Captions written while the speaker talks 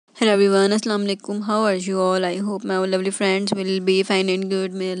Hello everyone, Assalamu alaikum. How are you all? I hope my lovely friends will be fine and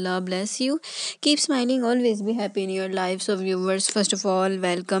good. May Allah bless you. Keep smiling, always be happy in your life. So, viewers, first of all,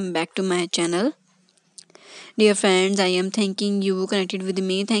 welcome back to my channel. Dear friends, I am thanking you connected with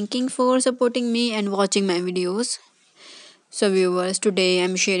me, thanking for supporting me and watching my videos. So viewers, today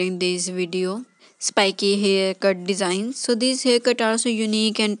I'm sharing this video spiky haircut designs. So these haircut are so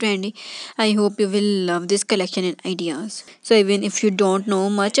unique and trendy. I hope you will love this collection and ideas. So even if you don't know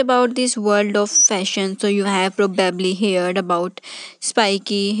much about this world of fashion, so you have probably heard about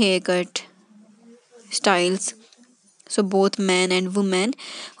spiky haircut styles. So both men and women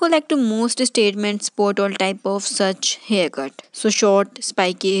who like to most statement sport all type of such haircut. So short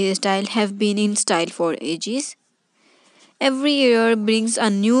spiky hairstyle have been in style for ages. Every year brings a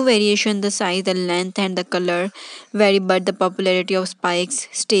new variation, the size, the length, and the color vary, but the popularity of spikes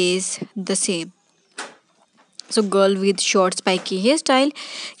stays the same. So, girl with short spiky hairstyle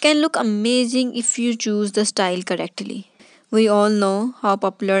can look amazing if you choose the style correctly. We all know how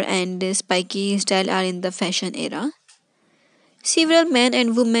popular and spiky hairstyle are in the fashion era. Several men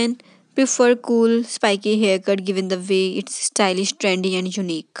and women prefer cool, spiky haircut given the way it's stylish, trendy, and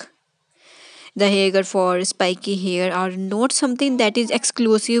unique. The haircut for spiky hair are not something that is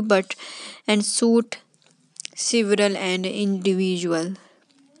exclusive but and suit several and individual.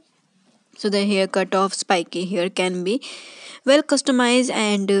 So the haircut of spiky hair can be well customized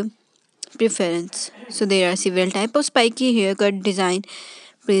and preference. So there are several type of spiky haircut design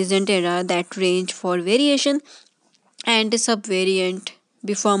present era that range for variation and sub-variant,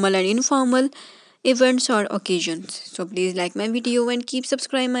 be formal and informal events or occasions. So please like my video and keep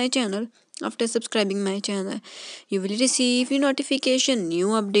subscribe my channel. After subscribing my channel, you will receive notification new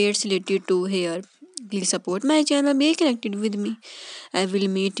updates related to hair. Please support my channel, be connected with me. I will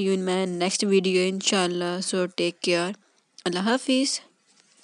meet you in my next video inshallah. So take care. Allah Hafiz.